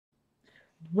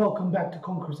Welcome back to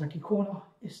Conquerors Haki Corner.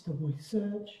 It's the boy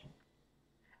Serge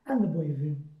and the boy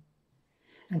Vim.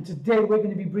 And today we're going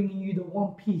to be bringing you the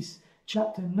One Piece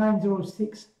chapter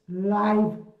 906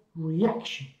 live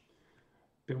reaction.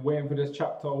 Been waiting for this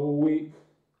chapter all week.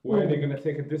 Where are they going to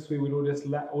take it this week with all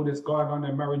this going on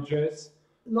in Mary Joyce?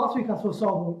 Last week I saw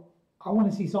Sabo. I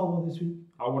want to see Sabo this week.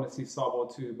 I want to see Sabo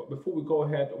too. But before we go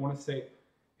ahead, I want to say,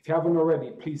 if you haven't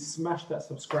already, please smash that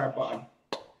subscribe button.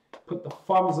 Put the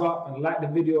thumbs up and like the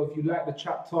video if you like the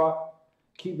chapter.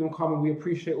 Keep them coming. We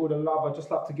appreciate all the love. I'd just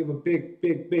like to give a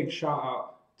big shout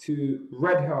out to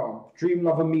Red Helm, Dream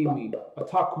Lover Mimi,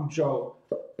 Otaku Joe,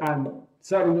 and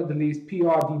certainly not the least,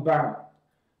 PRD Bang.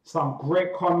 Some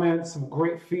great comments, some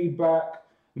great feedback.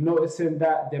 Noticing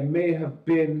that there may have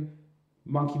been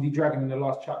Monkey D. Dragon in the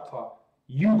last chapter.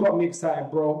 You got me excited,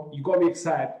 bro. You got me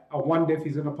excited. I wonder if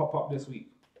he's going to pop up this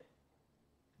week.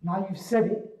 Now you've said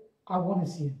it, I want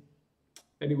to see him.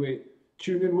 Anyway,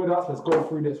 tune in with us. Let's go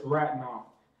through this right now.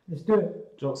 Let's do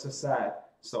it. Jokes aside.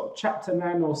 So, chapter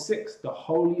 906, The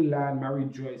Holy Land, Mary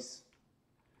Joyce.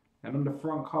 And on the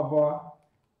front cover,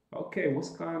 okay,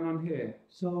 what's going on here?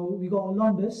 So we got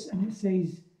Olympus and it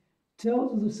says,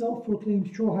 Tales of the Self-Proclaimed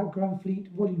Straw Hat Grand Fleet,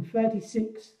 Volume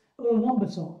 36,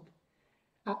 Olympus arc.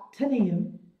 At 10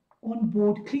 a.m., on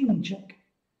board cleaning check.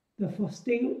 The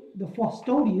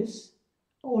Fostodius,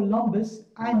 Olympus,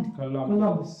 and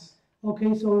Columbus.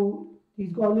 Okay, so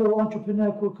he's got a little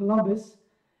entrepreneur called Columbus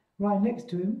right next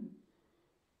to him.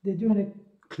 They're doing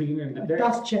a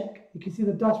dust check. You can see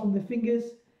the dust from the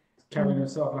fingers. Carrying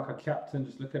himself like a captain.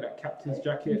 Just look at that captain's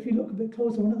jacket. If you look a bit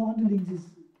closer, one of the underlings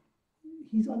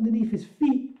he's underneath his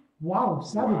feet. Wow,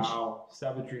 savage. Wow,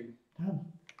 savagery. Damn.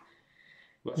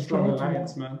 But strong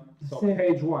alliance, man. So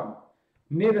page 1.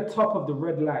 Near the top of the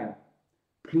red line,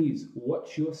 please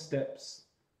watch your steps.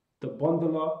 The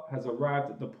bondola has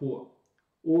arrived at the port.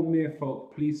 All mere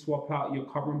folk, please swap out your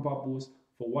current bubbles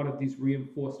for one of these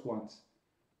reinforced ones.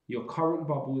 Your current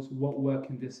bubbles won't work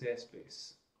in this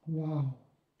airspace. Wow.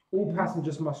 All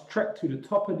passengers must trek to the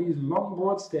top of these long,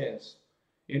 broad stairs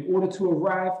in order to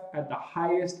arrive at the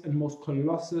highest and most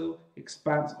colossal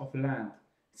expanse of land.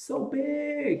 It's so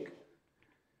big.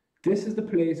 This is the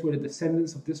place where the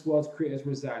descendants of this world's creators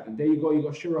reside. And there you go, you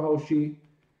got Shirahoshi,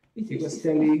 you got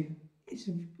Steli.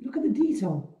 Look at the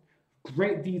detail.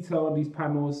 Great detail on these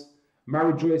panels.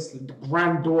 Mary Joyce, the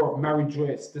grand door of Mary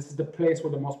Joyce. This is the place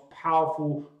where the most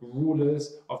powerful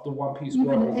rulers of the One Piece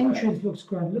world reside. Even the entrance looks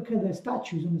grand. Look at the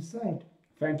statues on the side.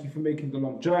 Thank you for making the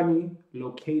long journey.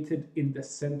 Located in the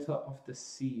center of the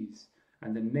seas.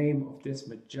 And the name of this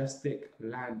majestic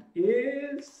land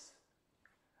is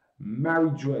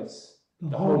Mary Joyce,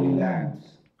 the Holy Land.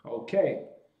 Okay.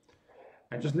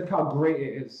 And just look how great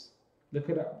it is. Look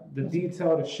at that. The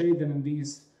detail, the shading in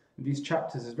these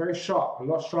chapters is very sharp, a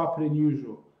lot sharper than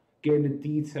usual. Getting the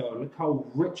detail. Look how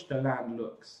rich the land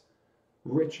looks.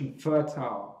 Rich and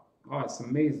fertile. Oh, it's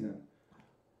amazing.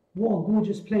 What a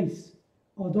gorgeous place.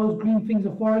 Are those green things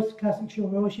a forest? Classic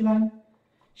Shirahoshi line.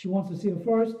 She wants to see a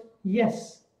forest.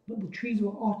 Yes, but the trees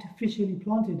were artificially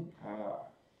planted.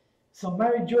 So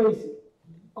Mary Joyce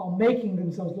are making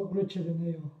themselves look richer than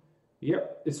they are.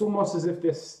 Yep, it's almost as if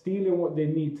they're stealing what they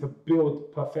need to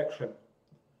build perfection.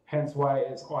 Hence why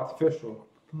it's artificial.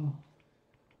 Oh.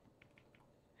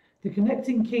 The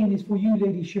connecting cane is for you,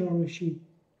 Lady Shirahoshi.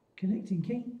 Connecting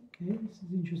cane? Okay, this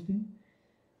is interesting.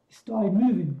 It started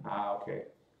moving. Okay.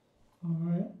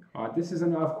 Alright. This is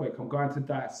an earthquake. I'm going to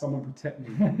die. Someone protect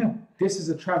me. This is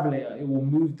a travelator. It will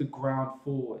move the ground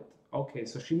forward. Okay,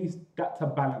 so she needs that to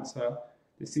balance her.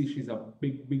 To see she's a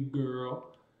big girl.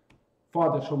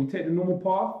 Father, shall we take the normal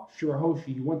path?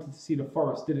 Shirahoshi, you wanted to see the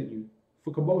forest, didn't you?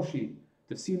 Fukaboshi,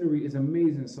 the scenery is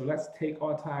amazing, so let's take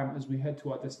our time as we head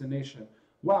to our destination.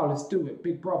 Wow, let's do it.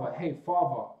 Big brother, hey,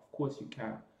 father. Of course you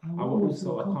can. I will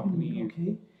also accompany you.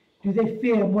 Okay. Do they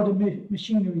fear modern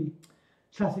machinery?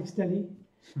 Classic Steli.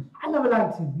 I never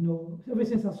liked him, you know. Ever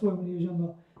since I saw him when he was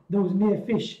younger, those mere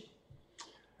fish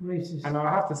races. And I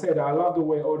have to say that I love the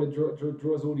way Oda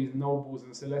draws all these nobles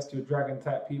and celestial dragon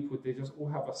type people. They just all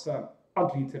have a certain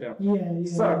ugly to them. Yeah,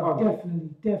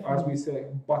 definitely. As we say,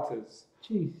 butters.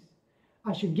 Jeez.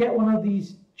 I should get one of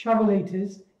these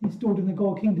travelators installed in the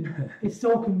Gold Kingdom. It's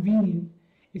so convenient.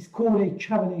 It's called a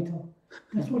travelator.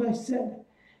 That's what I said.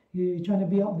 You're trying to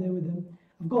be up there with them.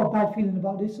 I've got a bad feeling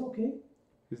about this, okay?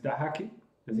 Is that Haki?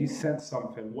 Does he sense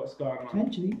something? What's going on?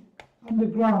 Potentially.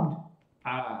 Underground.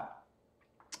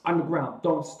 Underground.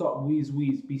 Don't stop. Wheeze.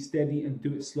 Be steady and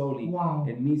do it slowly. Wow.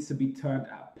 It needs to be turned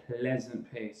at a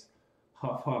pleasant pace.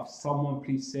 Huff. Someone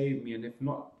please save me. And if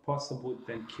not possible,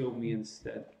 then kill me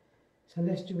instead.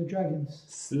 Celestial dragons.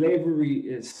 Slavery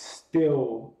is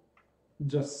still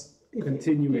just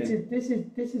continuing. This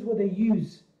is what they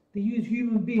use. They use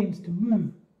human beings to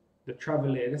move. The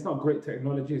Traveler. It's not great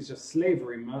technology. It's just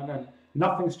slavery, man. And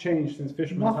nothing's changed since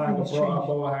Fisherman Tiger brought up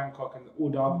Boa Hancock and all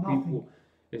the other people.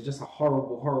 It's just a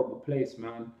horrible, horrible place,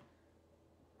 man.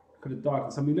 Look at the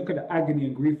darkness. I mean, look at the agony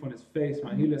and grief on his face,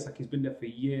 man. He looks like he's been there for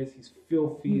years. He's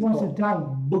filthy. He wants to die.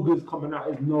 Boogers coming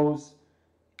out his nose.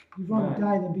 You'd rather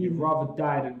die than be there. You'd rather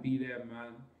die than be there,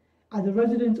 man. As a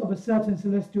resident of a certain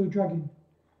celestial dragon.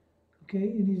 Okay,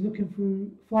 and he's looking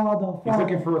through father. He's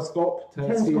looking for a scope to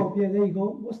telescope, yeah, there you go.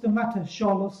 What's the matter,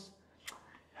 Charlotte?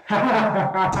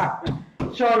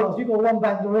 Charlotte, you got one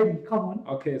band already. Come on.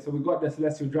 Okay, so we got the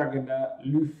celestial dragon that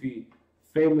Luffy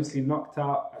famously knocked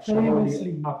out at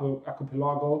Shaholi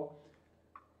Archipelago.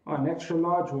 Oh, an extra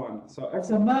large one. So it's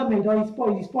a mermaid. Oh,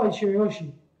 he spotted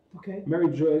Shirioshi. Okay. Mary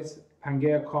Joyce,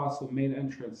 Pangaea Castle main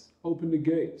entrance. Open the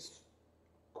gates.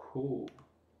 Cool.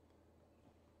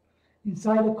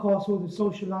 Inside the castle, the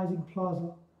socializing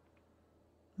plaza.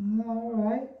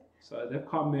 Alright. So they've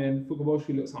come in.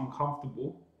 Fukaboshi looks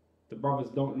uncomfortable. The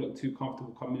brothers don't look too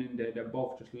comfortable coming in there. They're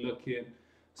both just looking.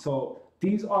 So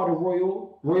these are the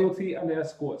royalty and the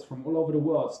escorts from all over the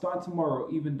world. Starting tomorrow,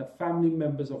 even the family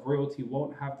members of royalty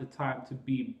won't have the time to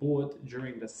be bored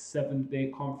during the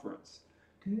 7-day conference.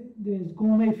 Okay. There's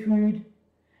gourmet food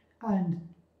and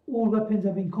all weapons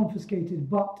have been confiscated,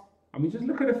 but... I mean, just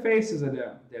look at the faces of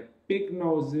them. They're big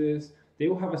noses. They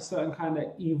all have a certain kind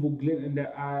of evil glint in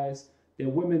their eyes. Their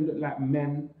women look like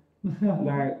men.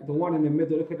 Like the one in the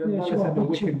middle, look at them. Yeah, sure, the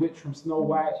Wicked Witch from Snow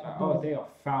White. Like, oh, they are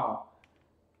foul.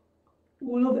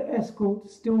 All of the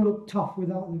escorts still look tough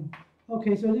without them.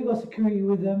 Okay, so they got security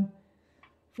with them.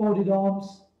 Folded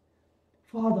arms.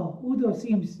 Father, although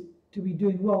seems to be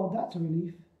doing well, that's a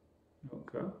relief.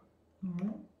 Okay. All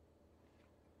right.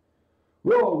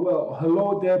 Well,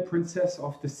 hello there, princess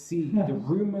of the sea. The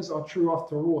rumors are true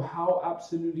after all. How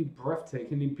absolutely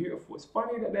breathtakingly beautiful. It's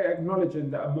funny that they're acknowledging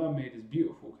that a mermaid is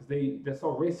beautiful because they're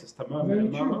so racist to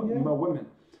mermaid women.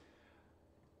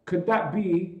 Could that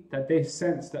be that they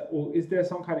sense that, or is there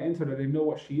some kind of intel that they know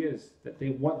what she is, that they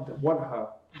want her?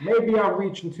 Maybe I'm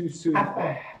reaching too soon.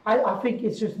 I think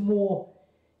it's just more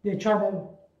they're trying to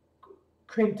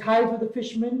create ties with the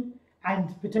fishermen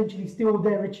and potentially steal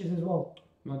their riches as well.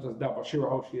 Not just that, but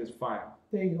Shirahoshi is fine.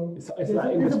 There you go. It's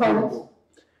like indisputable.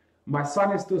 My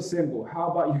son is still single.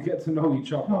 How about you get to know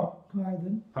each other? Oh, right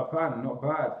then. Papa, not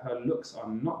bad. Her looks are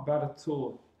not bad at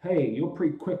all. Hey, you're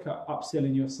pretty quick at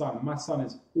upselling your son. My son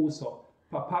is also.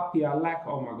 Papapi, I like.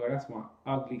 Oh my God, that's my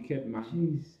ugly kid, man.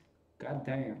 Jeez. God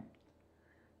damn.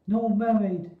 No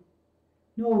mermaid.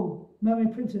 No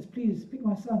mermaid princess. Please pick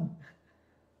my son.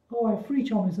 Oh, I have 3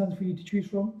 charming sons for you to choose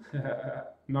from.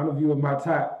 None of you are my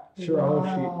type.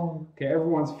 Shirahoshi. Wow. Okay,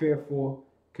 everyone's fearful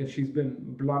because she's been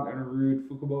blunt and rude.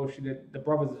 Fukaboshi, the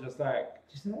brothers are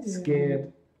just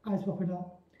scared. Eyes popping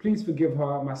up. Please forgive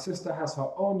her. My sister has her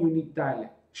own unique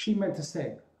dialect. She meant to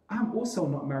say, I'm also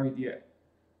not married yet.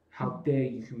 How dare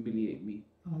you humiliate me?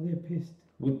 Oh, they're pissed.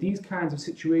 With these kinds of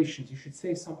situations, you should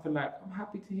say something like, I'm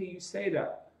happy to hear you say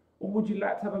that. Or would you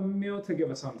like to have a meal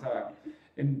together sometime?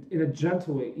 In a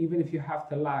gentle way, even if you have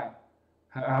to lie.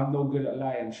 I'm no good at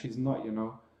lying. She's not, you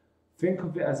know. Think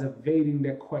of it as evading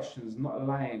their questions, not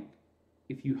lying.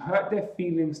 If you hurt their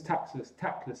feelings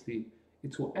tactlessly,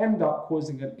 it will end up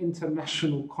causing an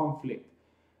international conflict.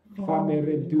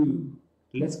 Fameredu.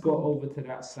 Let's go over to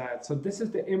that side. So this is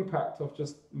the impact of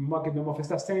just mugging them off. It's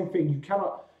that same thing. You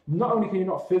cannot, not only can you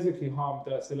not physically harm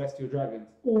the celestial dragons.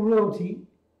 Or royalty.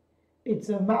 It's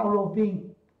a matter of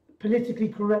being politically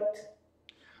correct.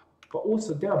 But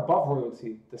also, they're above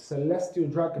royalty. The celestial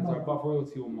dragons are above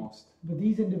royalty almost. But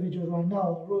these individuals right now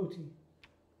are royalty.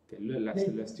 They look like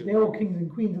celestial They're all kings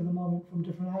and queens at the moment from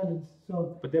different islands.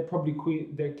 So. But they're probably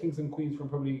they're kings and queens from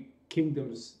probably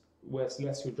kingdoms where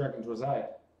celestial dragons reside.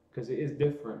 Because it is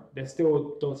different. They're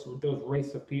still those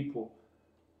race of people.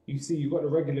 You see, you got the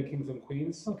regular kings and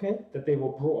queens. Okay. That they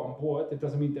were brought on board. That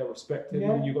doesn't mean they're respected.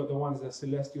 Yeah. And you got the ones that are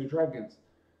celestial dragons.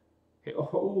 Hey,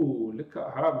 oh, look at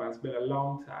her, man. It's been a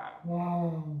long time.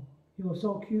 Wow. You're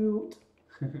so cute.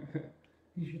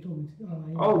 You should tell me.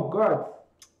 Oh, God.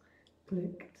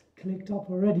 Clicked up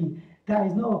already. That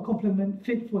is not a compliment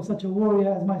fit for such a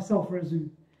warrior as myself, Razu.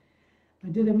 I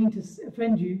didn't mean to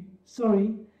offend you.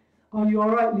 Sorry. Are you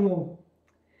alright, Leo?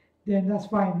 Then that's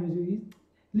fine, Razu.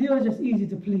 Leo is just easy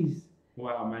to please.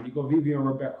 Wow, man. You got Vivi and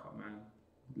Rebecca, man.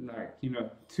 Like, you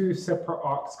know, 2 separate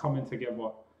arcs coming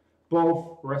together.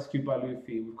 Both rescued by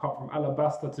Luffy. We've come from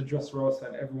Alabasta to Dressrosa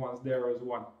and everyone's there as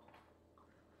one.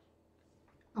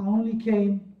 I only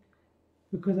came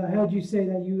because I heard you say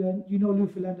that you know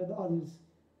Luffy and the others.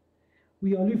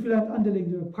 We are Luffyland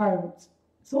underlings, we're pirates.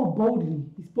 So boldly.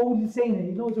 He's boldly saying it.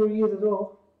 He knows where he is as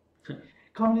well.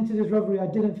 Coming into this reverie, I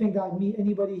didn't think that I'd meet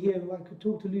anybody here who I could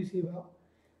talk to Lucy about.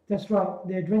 That's right,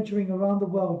 they're adventuring around the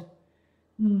world.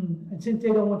 And since they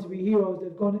don't want to be heroes,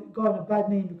 they've gotten a bad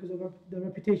name because of the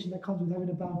reputation that comes with having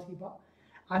a bounty. But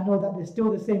I know that they're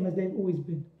still the same as they've always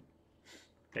been.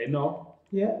 They know.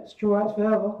 Yeah, Straw Hats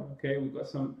forever. Okay, we've got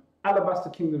some Alabaster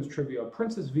Kingdoms trivia.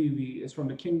 Princess Vivi is from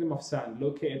the Kingdom of Sand,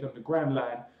 located on the Grand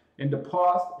Line. In the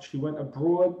past, she went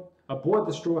aboard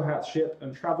the Straw Hat ship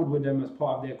and traveled with them as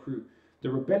part of their crew. The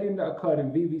rebellion that occurred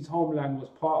in Vivi's homeland was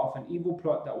part of an evil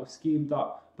plot that was schemed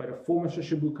up by the former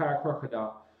Shichibukai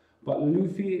crocodile. But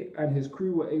Luffy and his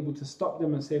crew were able to stop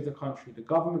them and save the country. The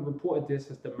government reported this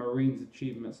as the Marines'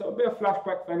 achievement. So a bit of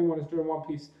flashback for anyone who's doing One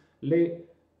Piece late.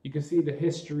 You can see the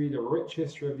history, the rich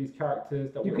history of these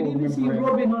characters. That you can even see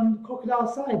Robin on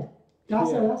Crocodile's side.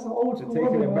 That's an old school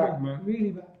Robin. It back, man. Really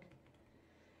back.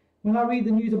 When I read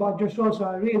the news about Dressrosa,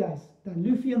 I realized that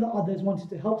Luffy and the others wanted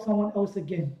to help someone else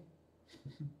again.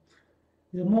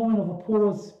 There's a moment of a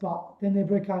pause, but then they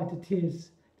break out into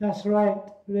tears. That's right,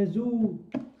 Rezu.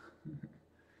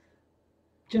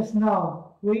 Just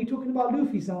now, were you talking about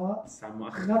Luffy, Sama?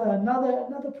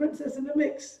 Another princess in the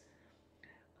mix.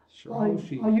 Are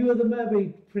you the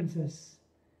mermaid princess?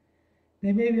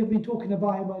 They maybe have been talking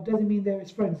about him, but it doesn't mean they're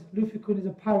his friends. Luffy-kun is a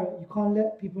pirate. You can't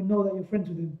let people know that you're friends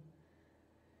with him.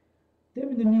 They're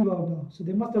in the New World now, so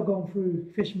they must have gone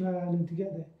through Fishmere Island to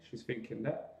get there. She's thinking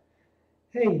that.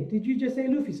 Hey, did you just say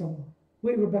Luffy, Sama?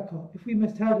 Wait, Rebecca, if we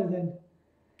misheard her then.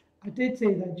 I did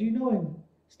say that. Do you know him?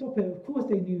 Stop it. Of course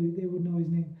they knew they would know his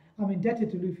name. I'm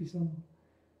indebted to Luffy, Sama.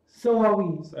 So are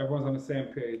we. So everyone's on the same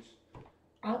page.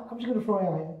 I'm just going to throw it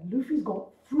out here. Luffy's got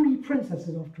 3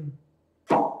 princesses after him.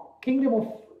 Kingdom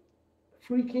of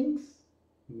 3 kings?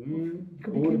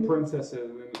 All the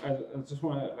princesses. And I just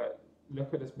want to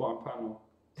look at this bottom panel.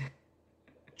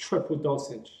 Triple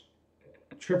dosage.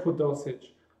 Triple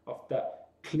dosage of that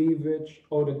cleavage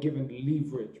or the given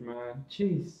leverage, man.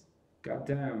 Jeez. God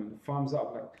damn, thumbs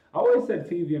up. Like I always said,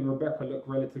 Phoebe and Rebecca look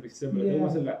relatively similar. Yeah. They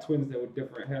wasn't like twins, they were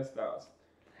different hairstyles.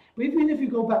 But even if you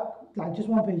go back like just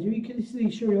one page, you can see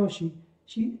Shirioshi.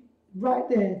 She right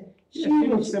there. She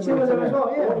looks similar as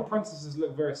well. Yeah. All the princesses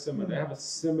look very similar. They have a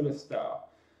similar style.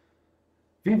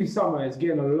 Vivi Summer is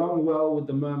getting along well with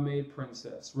the mermaid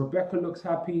princess. Rebecca looks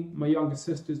happy. My younger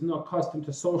sister is not accustomed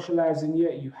to socializing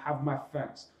yet. You have my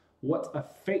thanks. What a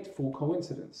fateful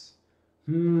coincidence.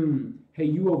 Hey,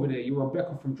 you over there. You're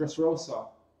Rebecca from Dressrosa.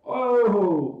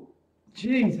 Oh!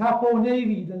 Jeez, Hapo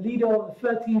Navy, the leader of the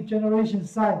 13th generation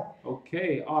Sai.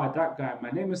 Okay, that guy. My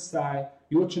name is Sai.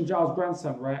 You're Chinjao's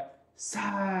grandson, right?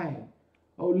 Sai!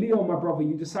 Oh, Leo, my brother,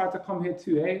 you decided to come here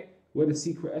too, eh? We're the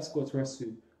secret escorts,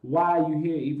 Resu. Why are you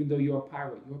here even though you're a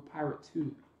pirate? You're a pirate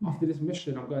too. After this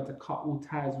mission, I'm going to cut all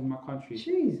ties with my country.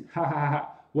 Jeez. Ha ha ha.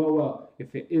 Well,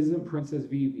 if it isn't Princess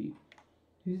Vivi.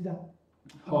 Who's that?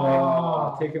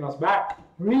 Taking us back.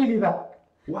 Really back.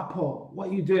 Wapo, what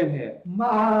are you doing here?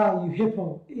 Ma, you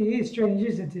hippo. It is strange,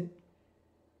 isn't it?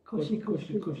 Cushy.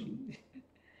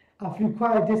 I flew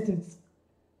quite a distance.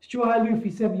 Straw Hat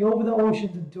Luffy sent me over the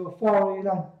oceans into a faraway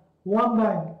land. One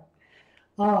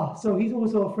bang. So he's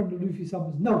also a friend of Luffy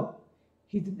Summers. No,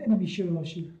 he's an enemy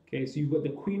Shirioshi. Okay, so you've got the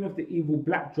Queen of the Evil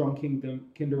Black Drum Kingdom,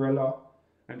 Cinderella,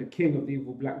 and the King of the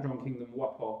Evil Black Drum Kingdom,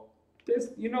 Wapo.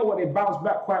 You know what, they bounce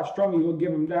back quite strongly, you'll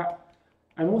give them that.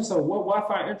 And also, what I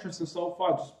find interesting so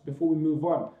far, just before we move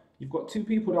on, you've got 2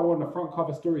 people that were on the front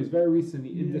cover stories very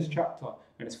recently in this chapter.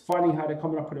 And it's funny how they're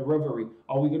coming up at the Reverie.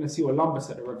 Are we going to see Olympus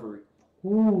at the Reverie?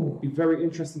 Ooh. Be very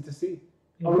interesting to see.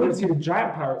 Are we going to see the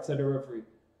giant pirates at the Reverie?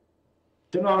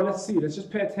 Don't know, let's see. Let's just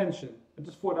pay attention. I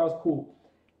just thought that was cool.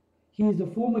 He is the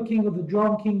former king of the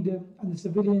Drum Kingdom, and the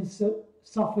civilians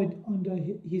suffered under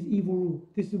his evil rule.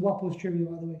 This is Wapo's trivia,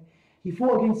 by the way. He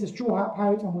fought against the Straw Hat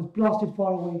Pirates and was blasted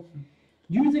far away.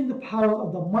 Using the power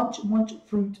of the Munch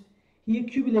fruit, he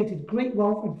accumulated great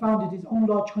wealth and founded his own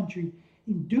large country.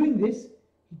 In doing this,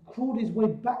 he crawled his way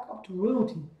back up to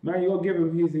royalty. Man, you'll give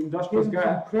him his industrious guy. Give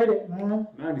him some credit, man.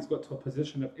 Man, he's got to a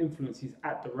position of influence. He's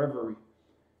at the Reverie.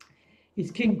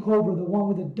 Is King Cobra the one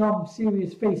with the dumb,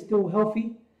 serious face still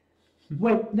healthy?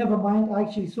 Wait, never mind. I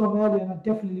actually saw him earlier and I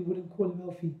definitely wouldn't call him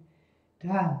healthy.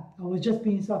 Damn, I was just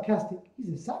being sarcastic. He's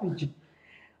a savage.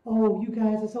 Oh, you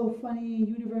guys are so funny.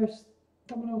 Universe.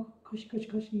 Domino,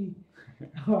 cushy.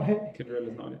 Alright.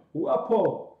 Cinderella's not on it.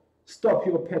 Wapo, stop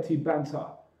your petty banter.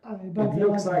 It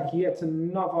looks like yet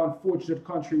another unfortunate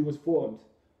country was formed.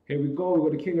 Here we go.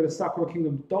 We've got the king of the Sakura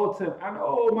Kingdom, Dalton. And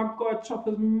oh my god,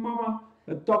 Chopper's mama.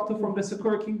 The doctor from the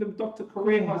Sakura Kingdom, Dr.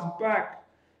 Koreha's back.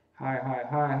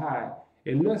 Hi.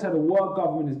 It looks like the world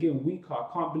government is getting weaker. I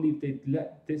can't believe they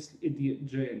let this idiot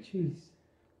join. Jeez.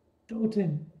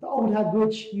 Dalton, the old hag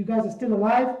witch, you guys are still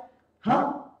alive?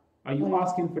 Huh? Are you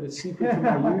asking for the secret to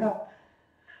my youth?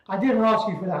 I didn't ask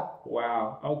you for that.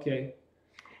 Wow, okay.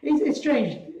 It's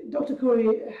strange. Dr.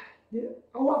 Corey,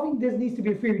 I think there needs to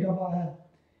be a theory done about her.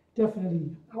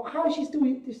 Definitely. How is she still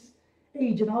at this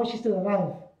age and how is she still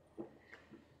alive?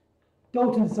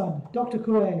 Dalton's son, Dr.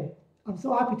 Corey, I'm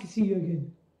so happy to see you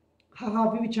again.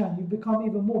 Haha, Vivi-chan, you've become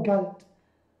even more gallant.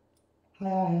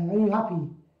 Are you happy?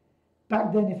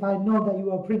 Back then, if I had known that you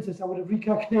were a princess, I would have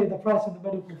recalculated the price of the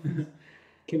medical fees.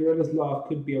 Cinderella's laugh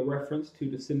could be a reference to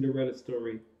the Cinderella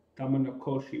story, Damana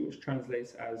Koshi, which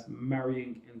translates as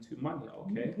marrying into money.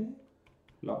 Okay.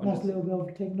 Nice little bit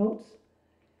of take notes.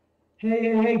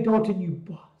 Hey, Dalton, you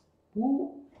boss.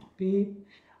 Ooh, babe.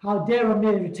 How dare a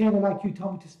mere retainer like you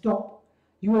tell me to stop?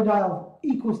 You and I have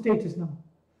equal status now.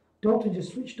 Dalton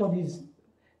just switched on his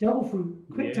devil fruit.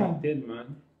 Quick time. He did,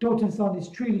 man. Dalton's son is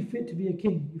truly fit to be a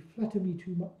king. You flatter me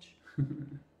too much.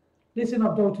 Listen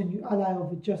up, Dalton, you ally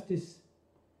of justice.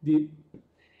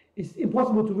 It's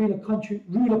impossible to rule a country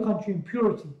in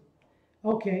purity.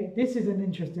 Okay, this is an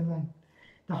interesting line.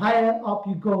 The higher up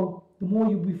you go, the more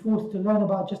you'll be forced to learn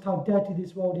about just how dirty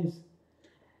this world is.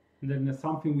 And then there's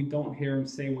something we don't hear him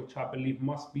say, which I believe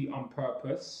must be on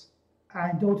purpose.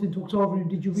 And Dalton talks over him.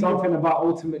 Did you read something about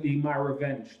ultimately my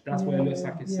revenge? That's what it looks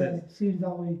like it says. It seems that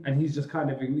way. And he's just kind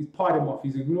of, he's parted him off.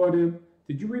 He's ignored him.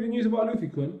 Did you read the news about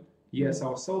Luffy-kun? Yes, I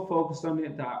was so focused on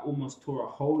it that I almost tore a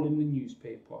hole in the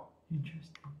newspaper.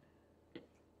 Interesting.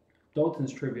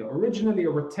 Dalton's trivia. Originally a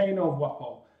retainer of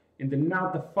Wappo, in the now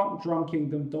defunct Drum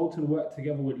Kingdom, Dalton worked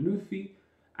together with Luffy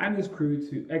and his crew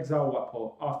to exile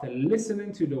Wappo. After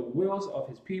listening to the wills of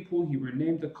his people, he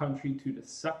renamed the country to the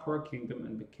Sakura Kingdom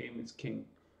and became its king.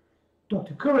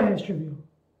 Dr. Kureha's trivia.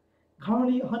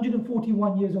 Currently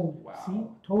 141 years old. Wow. See,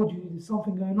 told you there's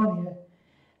something going on here.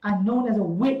 And known as a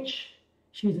witch.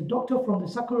 She is a doctor from the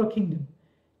Sakura Kingdom.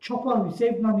 Chopper, who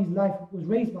saved Nami's life, was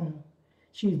raised by her.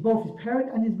 She is both his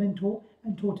parent and his mentor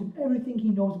and taught him everything he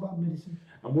knows about medicine.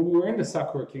 And when we were in the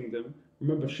Sakura Kingdom,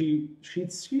 remember, she's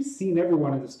seen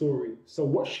everyone in the story. So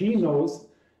what she knows,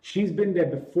 she's been there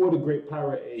before the Great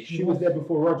Pirate Age. She was there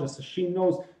before Roger, so she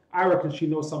knows, I reckon she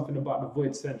knows something about the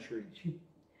Void Century.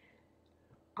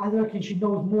 I reckon she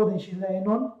knows more than she's letting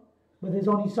on, but there's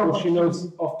only so much. She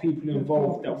knows of people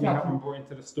involved that we haven't brought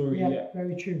into the story yet.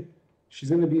 Very true. She's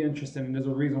going to be interesting, and there's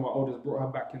a reason why Oda's brought her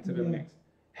back into the mix.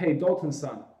 Hey, Dalton's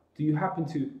son, do you happen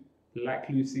to like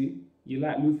Lucy? You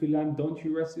like Luffy Land, don't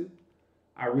you, Resu?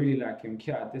 I really like him.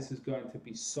 Kat, this is going to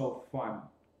be so fun.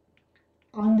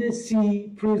 Undersea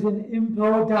prison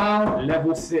impel down.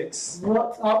 Level 6.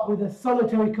 What's up with a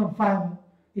solitary confinement?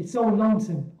 It's so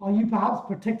lonesome. Are you perhaps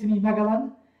protecting me,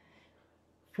 Magalan?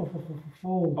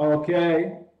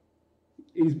 Okay.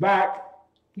 He's back.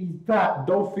 He's back.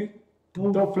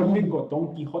 DOFLAMINGO.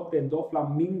 Don Quixote,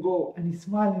 DOFLAMINGO. And he's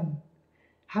smiling.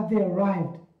 Have they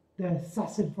arrived? The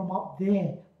assassin from up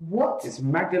there. What? Is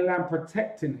Magalan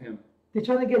protecting him? They're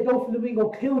trying to get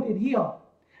DOFLAMINGO killed in here.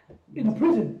 In a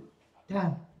prison.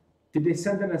 Damn. Did they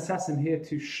send an assassin here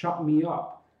to shut me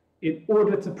up in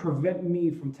order to prevent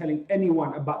me from telling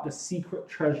anyone about the secret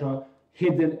treasure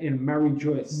hidden in Mary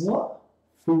Joyce? What?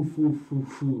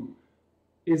 Foo.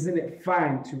 Isn't it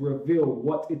fine to reveal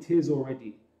what it is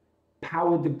already?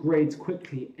 Power degrades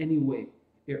quickly anyway.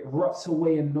 It rots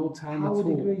away in no time at all.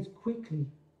 Power degrades quickly.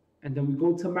 And then we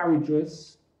go to Mary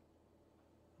Joyce.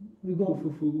 We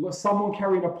got someone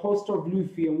carrying a poster of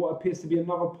Luffy and what appears to be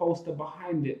another poster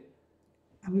behind it.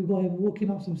 And we've got him walking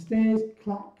up some stairs,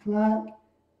 clack, clack.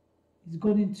 He's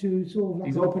gone into sort of like...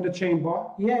 He's opened a chamber.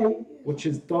 Yeah. Which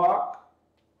is dark,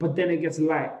 but then it gets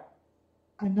light.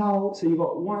 And now... So you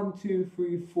got 1, 2,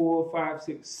 3, 4, 5,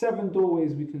 6, 7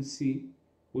 doorways we can see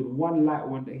with one light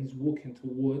one that he's walking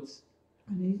towards.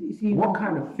 And what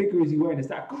kind of figure is he wearing? Is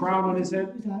that a crown on his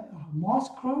head? Is that a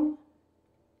mask crown?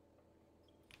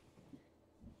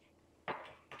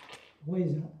 What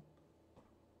is that?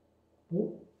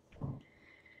 What?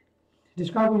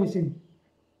 Describe what you see.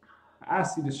 I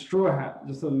see the straw hat,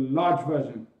 just a large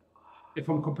version. If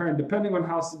I'm comparing, depending on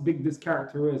how big this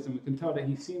character is, and we can tell that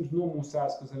he seems normal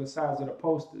size because of the size of the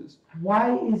posters.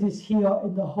 Why is this here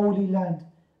in the Holy Land?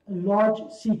 A large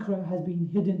secret has been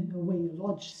hidden away. A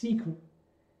large secret.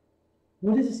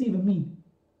 What does this even mean?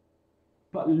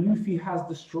 But Luffy has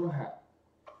the straw hat.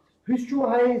 Whose straw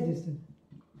hat is this then?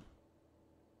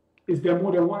 Is there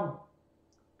more than one?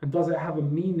 And does it have a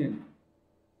meaning?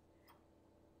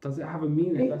 Does it have a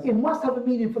meaning? It must have a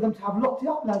meaning for them to have locked it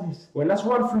up like this. Well, let's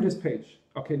run through this page.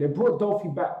 Okay, they brought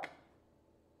Dolphy back.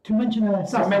 To mention an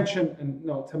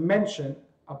assassin.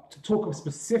 To talk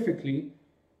specifically,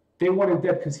 they want him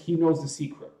dead because he knows the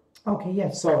secret. Okay,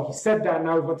 yes. So he said that,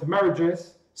 now we've got to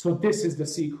marriages, so this is the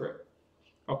secret.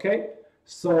 Okay?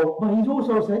 So... But he's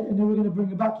also said, and then we're going to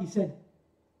bring it back, he said,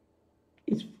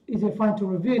 is it fine to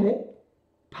reveal it?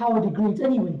 Power degrades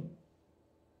anyway.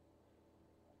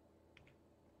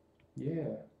 Yeah.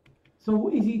 So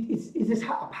is this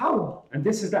power? And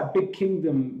this is that big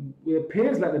kingdom. It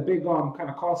appears like the big kind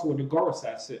of castle where the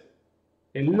Geoise sit.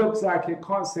 It looks like it,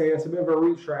 can't say, it's a bit of a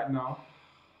reach right now.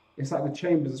 It's like the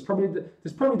chambers. It's probably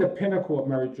the pinnacle of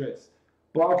marriages.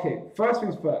 But okay, first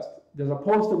things first. There's a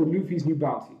poster with Luffy's new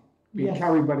bounty being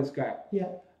carried by this guy. Yeah.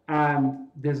 And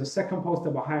there's a second poster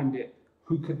behind it.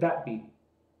 Who could that be?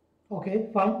 Okay,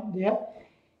 fine. Yeah.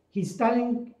 He's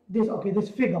standing this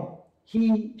figure.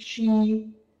 He, she,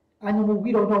 animal,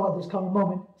 we don't know at this current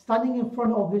moment, standing in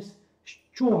front of this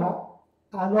straw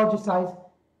hat, a larger size,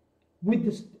 with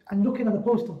this and looking at the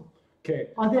poster. Okay.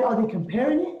 Are they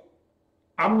comparing it?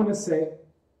 I'm gonna say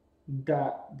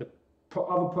that the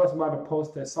other person by the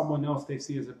poster is someone else they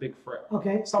see as a big threat.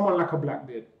 Okay. Someone like a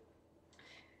Blackbeard.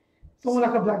 Someone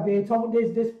like a Blackbeard.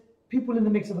 There's people in the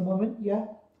mix at the moment. Yeah.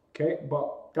 Okay,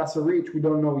 but that's a reach we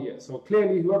don't know yet. So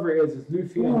clearly, whoever it is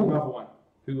Luffy and another one.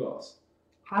 Who else?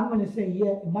 I'm gonna say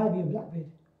it might be a Blackbeard.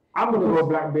 I'm gonna go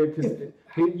Blackbeard because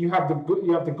you have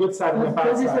the good side and the bad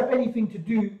side. Does this have anything to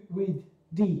do with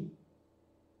D?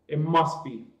 It must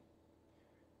be.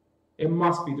 It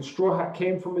must be. The Straw Hat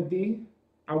came from a D,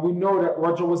 and we know that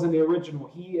Roger wasn't the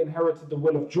original. He inherited the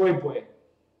will of Joy Boy.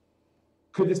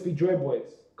 Could this be Joy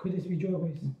Boy's? Could this be Joy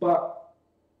Boy's? But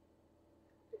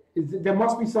there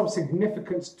must be some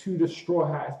significance to the Straw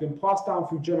Hat. It's been passed down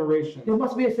through generations. There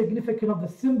must be a significance of the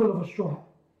symbol of a straw hat.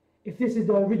 If this is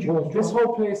the original straw this hat.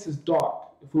 whole place is dark.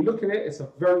 If we look at it, it's a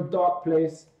very dark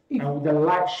place, and the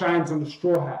light shines on the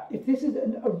Straw Hat. If this is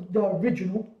the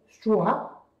original straw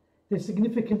hat, the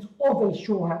significance of a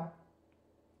straw hat,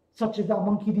 such as that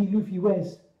Monkey D. Luffy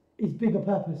wears, is bigger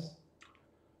purpose.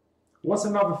 What's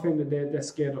another thing that they're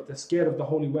scared of? They're scared of the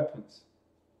holy weapons.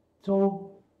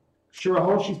 So...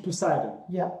 Shirahoshi's Poseidon.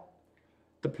 Yeah.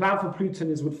 The plan for Pluton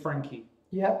is with Frankie.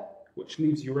 Yeah. Which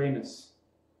leaves Uranus.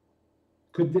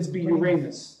 Could this be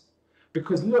Uranus?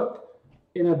 Because look,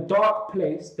 in a dark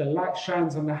place, the light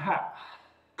shines on the hat.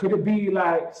 Could it be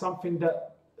like something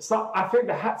that... I think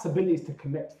the hat's ability is to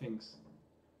connect things.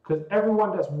 Because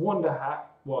everyone that's worn the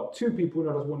hat, well, 2 people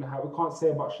know that's worn the hat, we can't say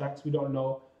about Shanks, we don't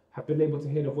know, have been able to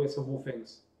hear the voice of all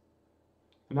things.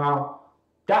 Now,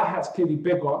 that hat's clearly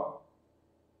bigger.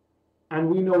 And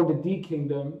we know in the D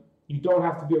Kingdom, you don't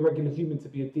have to be a regular human to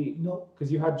be a D. No. Because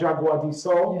you had Jaguar D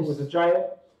Soul, who was a giant.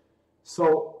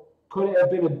 So could it have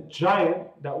been a giant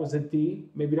that was a D?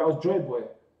 Maybe that was Joy Boy.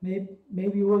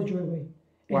 Maybe it was Joy Boy.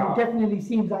 Wow. And it definitely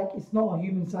seems like it's not a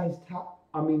human-sized hat.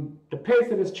 I mean, the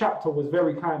pace of this chapter was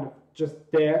very kind of just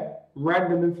there.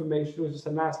 Random information. It was just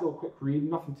a nice little quick read.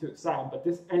 Nothing too exciting. But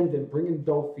this ending, bringing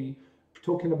Dolphy,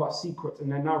 talking about secrets, and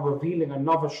then now revealing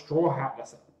another straw hat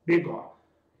that's bigger.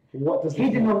 What does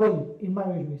hidden away in my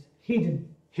reviews?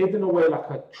 Hidden away like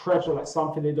a treasure, like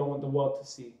something they don't want the world to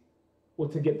see or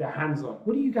to get their hands on.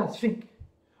 What do you guys think?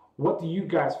 What do you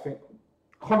guys think?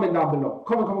 Comment down below.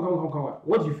 Comment.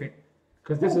 What do you think?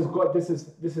 Because this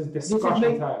is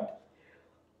discussion time.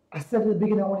 I said at the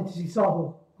beginning I wanted to see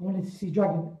Sabo. I wanted to see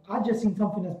Dragon. I just seen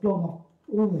something that's blown up.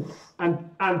 Ooh. And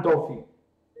Dolphy.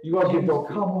 You gotta give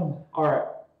Dolphy. Come on. Alright.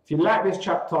 If you like this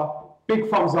chapter, big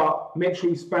thumbs up. Make sure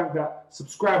you spank that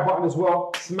subscribe button as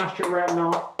well. Smash it right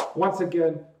now. Once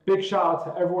again, big shout out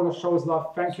to everyone that shows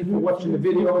love. Thank you for watching the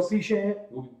video. Appreciate it.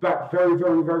 We'll be back very,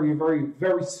 very, very, very,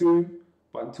 very soon.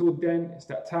 But until then, it's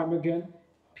that time again.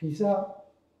 Peace out.